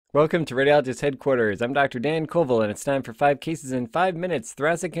Welcome to Radiologist Headquarters. I'm Dr. Dan Koval, and it's time for 5 cases in 5 minutes.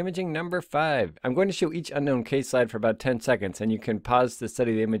 Thoracic imaging number 5. I'm going to show each unknown case slide for about 10 seconds, and you can pause to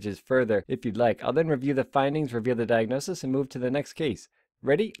study the images further if you'd like. I'll then review the findings, reveal the diagnosis, and move to the next case.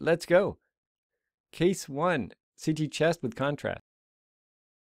 Ready? Let's go. Case 1. CT chest with contrast.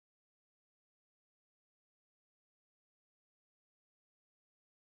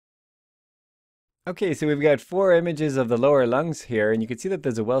 Okay, so we've got 4 images of the lower lungs here, and you can see that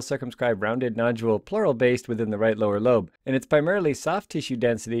there's a well-circumscribed rounded nodule, pleural-based, within the right lower lobe. And it's primarily soft tissue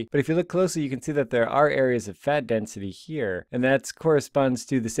density, but if you look closely, you can see that there are areas of fat density here, and that corresponds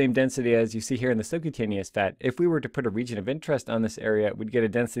to the same density as you see here in the subcutaneous fat. If we were to put a region of interest on this area, we'd get a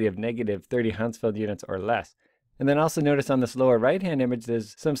density of negative 30 Hounsfield units or less. And then also notice on this lower right-hand image,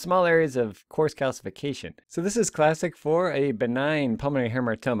 there's some small areas of coarse calcification. So this is classic for a benign pulmonary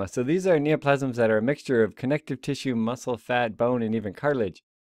hamartoma. So these are neoplasms that are a mixture of connective tissue, muscle, fat, bone, and even cartilage.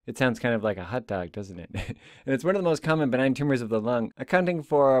 It sounds kind of like a hot dog, doesn't it? And it's one of the most common benign tumors of the lung, accounting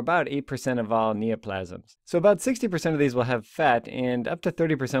for about 8% of all neoplasms. So about 60% of these will have fat, and up to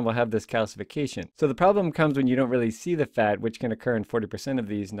 30% will have this calcification. So the problem comes when you don't really see the fat, which can occur in 40% of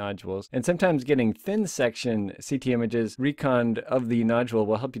these nodules. And sometimes getting thin section CT images reconned of the nodule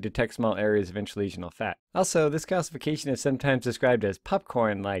will help you detect small areas of intralesional fat. Also, this calcification is sometimes described as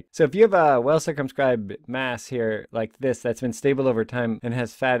popcorn-like. So if you have a well-circumscribed mass here like this that's been stable over time and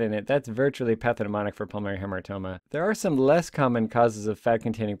has fat in it, that's virtually pathognomonic for pulmonary hamartoma. There are some less common causes of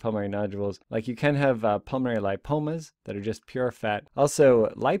fat-containing pulmonary nodules, like you can have pulmonary lipomas that are just pure fat. Also,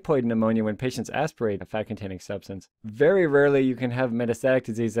 lipoid pneumonia when patients aspirate a fat-containing substance. Very rarely you can have metastatic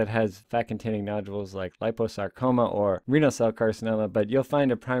disease that has fat-containing nodules like liposarcoma or renal cell carcinoma, but you'll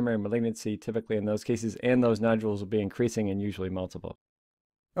find a primary malignancy typically in those cases, and those nodules will be increasing and usually multiple.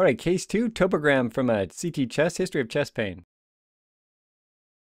 All right, case 2, topogram from a CT chest, history of chest pain.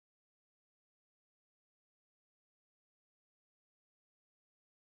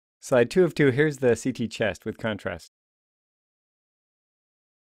 Slide 2 of 2, here's the CT chest with contrast.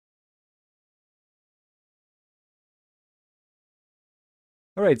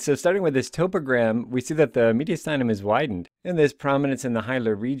 Alright, so starting with this topogram, we see that the mediastinum is widened, and there's prominence in the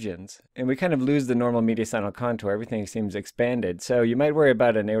hilar regions, and we kind of lose the normal mediastinal contour. Everything seems expanded, so you might worry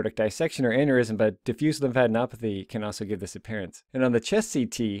about an aortic dissection or aneurysm, but diffuse lymphadenopathy can also give this appearance. And on the chest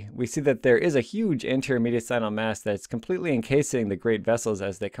CT, we see that there is a huge anterior mediastinal mass that's completely encasing the great vessels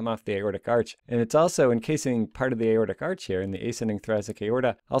as they come off the aortic arch, and it's also encasing part of the aortic arch here in the ascending thoracic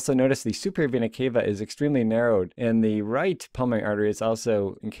aorta. Also notice the superior vena cava is extremely narrowed, and the right pulmonary artery is also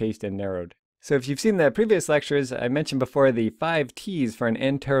encased and narrowed. So if you've seen the previous lectures, I mentioned before the 5 T's for an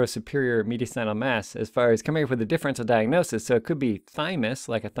anterosuperior mediastinal mass as far as coming up with a differential diagnosis. So it could be thymus,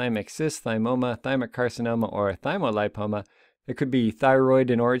 like a thymic cyst, thymoma, thymic carcinoma, or thymolipoma. It could be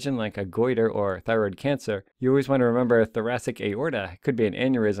thyroid in origin, like a goiter or thyroid cancer. You always want to remember thoracic aorta. It could be an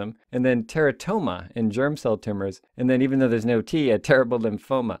aneurysm. And then teratoma in germ cell tumors. And then even though there's no T, a terrible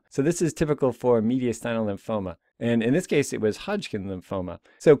lymphoma. So this is typical for mediastinal lymphoma. And in this case, it was Hodgkin lymphoma.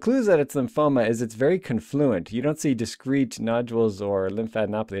 So clues that it's lymphoma is it's very confluent. You don't see discrete nodules or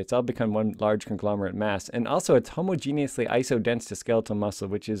lymphadenopathy. It's all become one large conglomerate mass. And also it's homogeneously isodense to skeletal muscle,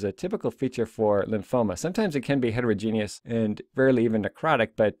 which is a typical feature for lymphoma. Sometimes it can be heterogeneous and rarely even necrotic,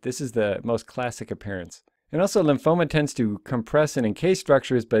 but this is the most classic appearance. And also lymphoma tends to compress and encase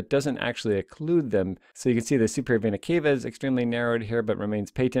structures but doesn't actually occlude them. So you can see the superior vena cava is extremely narrowed here but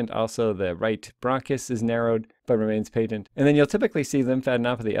remains patent. Also the right bronchus is narrowed but remains patent. And then you'll typically see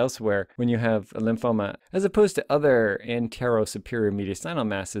lymphadenopathy elsewhere when you have a lymphoma as opposed to other anterosuperior mediastinal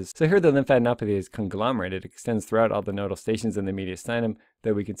masses. So here the lymphadenopathy is conglomerated. It extends throughout all the nodal stations in the mediastinum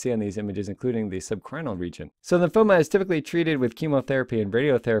that we can see on these images, including the subcarinal region. So lymphoma is typically treated with chemotherapy and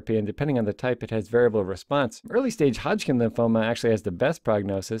radiotherapy, and depending on the type, it has variable response. Early stage Hodgkin lymphoma actually has the best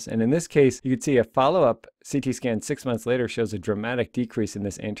prognosis, and in this case, you can see a follow-up CT scan 6 months later shows a dramatic decrease in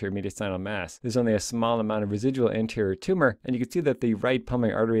this anterior mediastinal mass. There's only a small amount of residual anterior tumor, and you can see that the right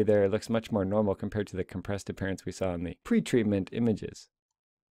pulmonary artery there looks much more normal compared to the compressed appearance we saw in the pre-treatment images.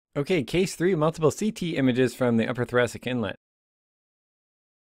 Okay, case 3, multiple CT images from the upper thoracic inlet.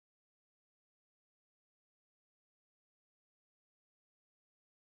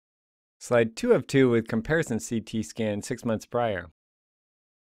 Slide 2 of 2 with comparison CT scan 6 months prior.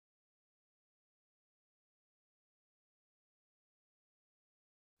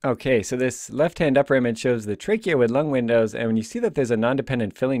 Okay, so this left-hand upper image shows the trachea with lung windows, and when you see that there's a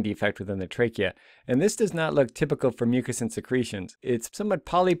non-dependent filling defect within the trachea, and this does not look typical for mucus and secretions. It's somewhat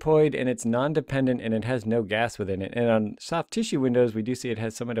polypoid, and it's non-dependent, and it has no gas within it. And on soft tissue windows, we do see it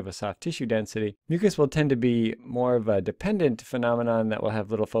has somewhat of a soft tissue density. Mucus will tend to be more of a dependent phenomenon that will have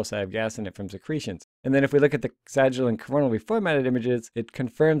little foci of gas in it from secretions. And then if we look at the sagittal and coronal reformatted images, it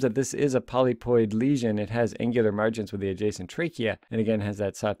confirms that this is a polypoid lesion. It has angular margins with the adjacent trachea, and again has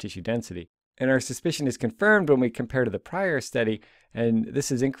that soft tissue density. And our suspicion is confirmed when we compare to the prior study, and this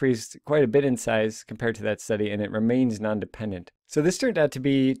has increased quite a bit in size compared to that study, and it remains non-dependent. So this turned out to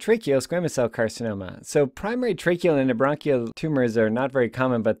be tracheal squamous cell carcinoma. So primary tracheal and endobronchial tumors are not very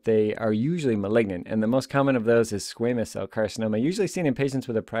common, but they are usually malignant, and the most common of those is squamous cell carcinoma, usually seen in patients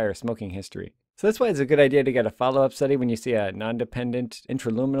with a prior smoking history. So that's why it's a good idea to get a follow-up study when you see a non-dependent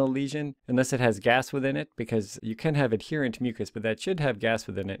intraluminal lesion, unless it has gas within it, because you can have adherent mucus, but that should have gas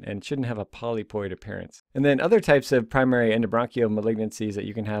within it and shouldn't have a polypoid appearance. And then other types of primary endobronchial malignancies that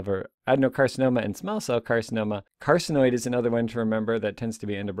you can have are adenocarcinoma and small cell carcinoma. Carcinoid is another one to remember that tends to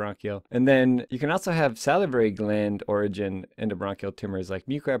be endobronchial. And then you can also have salivary gland origin endobronchial tumors like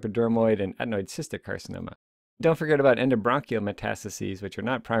mucoepidermoid and adenoid cystic carcinoma. Don't forget about endobronchial metastases, which are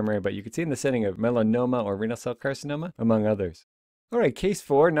not primary, but you can see in the setting of melanoma or renal cell carcinoma, among others. All right, case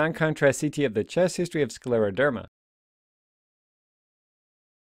 4, non-contrast CT of the chest, history of scleroderma.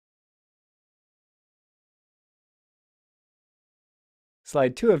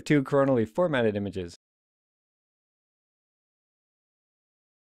 Slide 2 of 2 coronally formatted images.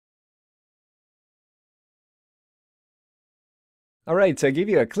 All right, so I give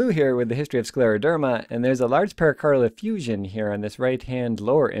you a clue here with the history of scleroderma, and there's a large pericardial effusion here on this right-hand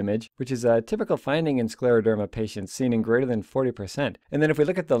lower image, which is a typical finding in scleroderma patients seen in greater than 40%. And then if we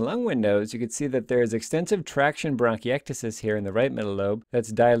look at the lung windows, you can see that there is extensive traction bronchiectasis here in the right middle lobe,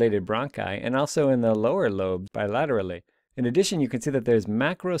 that's dilated bronchi, and also in the lower lobe bilaterally. In addition, you can see that there's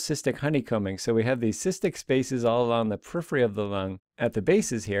macrocystic honeycombing, so we have these cystic spaces all along the periphery of the lung at the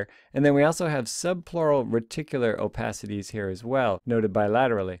bases here, and then we also have subpleural reticular opacities here as well, noted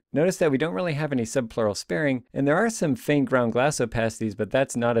bilaterally. Notice that we don't really have any subpleural sparing, and there are some faint ground glass opacities, but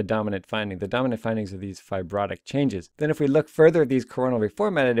that's not a dominant finding. The dominant findings are these fibrotic changes. Then if we look further at these coronal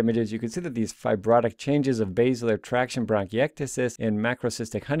reformatted images, you can see that these fibrotic changes of basilar traction bronchiectasis and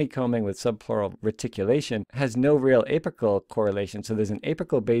macrocystic honeycombing with subpleural reticulation has no real apical correlation, so there's an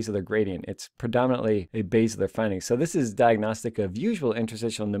apical basilar gradient. It's predominantly a basilar finding. So this is diagnostic of usual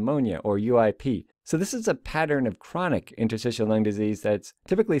interstitial pneumonia, or UIP. So this is a pattern of chronic interstitial lung disease that's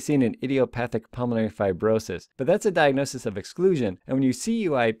typically seen in idiopathic pulmonary fibrosis, but that's a diagnosis of exclusion. And when you see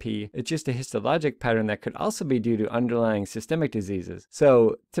UIP, it's just a histologic pattern that could also be due to underlying systemic diseases.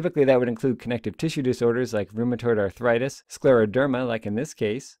 So typically that would include connective tissue disorders like rheumatoid arthritis, scleroderma like in this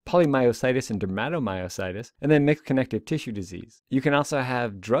case, polymyositis and dermatomyositis, and then mixed connective tissue disease. You can also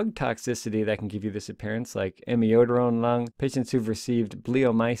have drug toxicity that can give you this appearance like amiodarone lung, patients who've received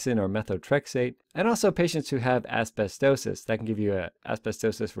bleomycin or methotrexate, and also patients who have asbestosis. That can give you a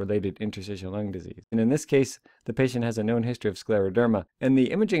asbestosis-related interstitial lung disease. And in this case, the patient has a known history of scleroderma. And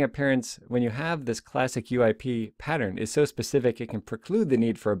the imaging appearance, when you have this classic UIP pattern, is so specific it can preclude the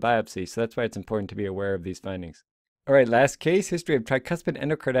need for a biopsy. So that's why it's important to be aware of these findings. All right, last case, history of tricuspid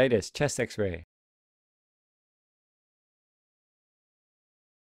endocarditis, chest X-ray.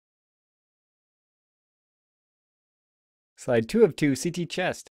 Slide 2 of 2, CT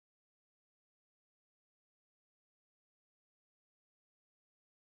chest.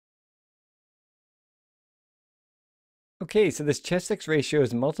 Okay, so this chest X-ray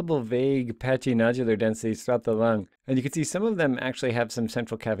shows multiple vague patchy nodular densities throughout the lung, and you can see some of them actually have some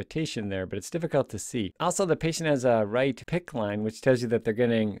central cavitation there, but it's difficult to see. Also, the patient has a right PICC line, which tells you that they're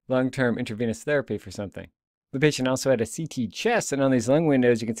getting long-term intravenous therapy for something. The patient also had a CT chest, and on these lung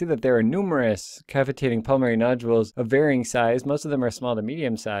windows, you can see that there are numerous cavitating pulmonary nodules of varying size. Most of them are small to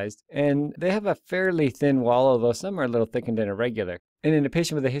medium-sized, and they have a fairly thin wall, although some are a little thickened and irregular. And in a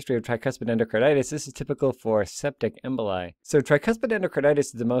patient with a history of tricuspid endocarditis, this is typical for septic emboli. So tricuspid endocarditis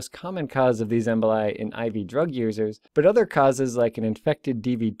is the most common cause of these emboli in IV drug users, but other causes like an infected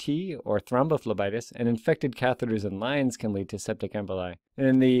DVT or thrombophlebitis and infected catheters and lines can lead to septic emboli.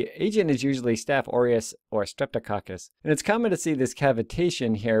 And the agent is usually Staph aureus or Streptococcus. And it's common to see this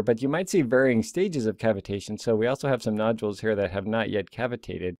cavitation here, but you might see varying stages of cavitation. So we also have some nodules here that have not yet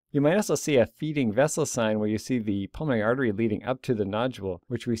cavitated. You might also see a feeding vessel sign where you see the pulmonary artery leading up to the nodule,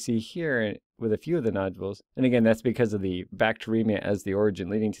 which we see here with a few of the nodules. And again, that's because of the bacteremia as the origin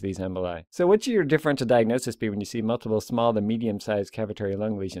leading to these emboli. So what should your differential diagnosis be when you see multiple small to medium-sized cavitary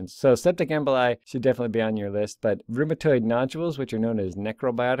lung lesions? So septic emboli should definitely be on your list, but rheumatoid nodules, which are known as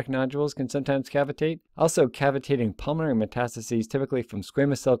necrobiotic nodules, can sometimes cavitate. Also, cavitating pulmonary metastases, typically from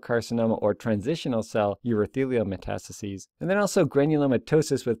squamous cell carcinoma or transitional cell urothelial metastases. And then also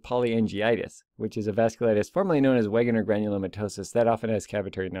granulomatosis with polyangiitis, which is a vasculitis formerly known as Wegener granulomatosis that often has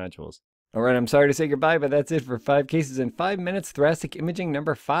cavitary nodules. All right, I'm sorry to say goodbye, but that's it for 5 cases in 5 minutes, thoracic imaging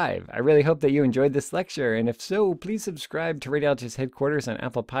number 5. I really hope that you enjoyed this lecture, and if so, please subscribe to Radiologist Headquarters on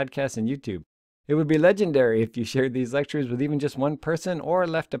Apple Podcasts and YouTube. It would be legendary if you shared these lectures with even just one person or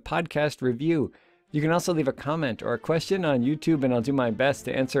left a podcast review. You can also leave a comment or a question on YouTube, and I'll do my best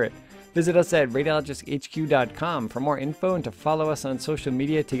to answer it. Visit us at radiologisthq.com for more info and to follow us on social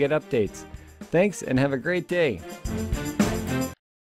media to get updates. Thanks, and have a great day.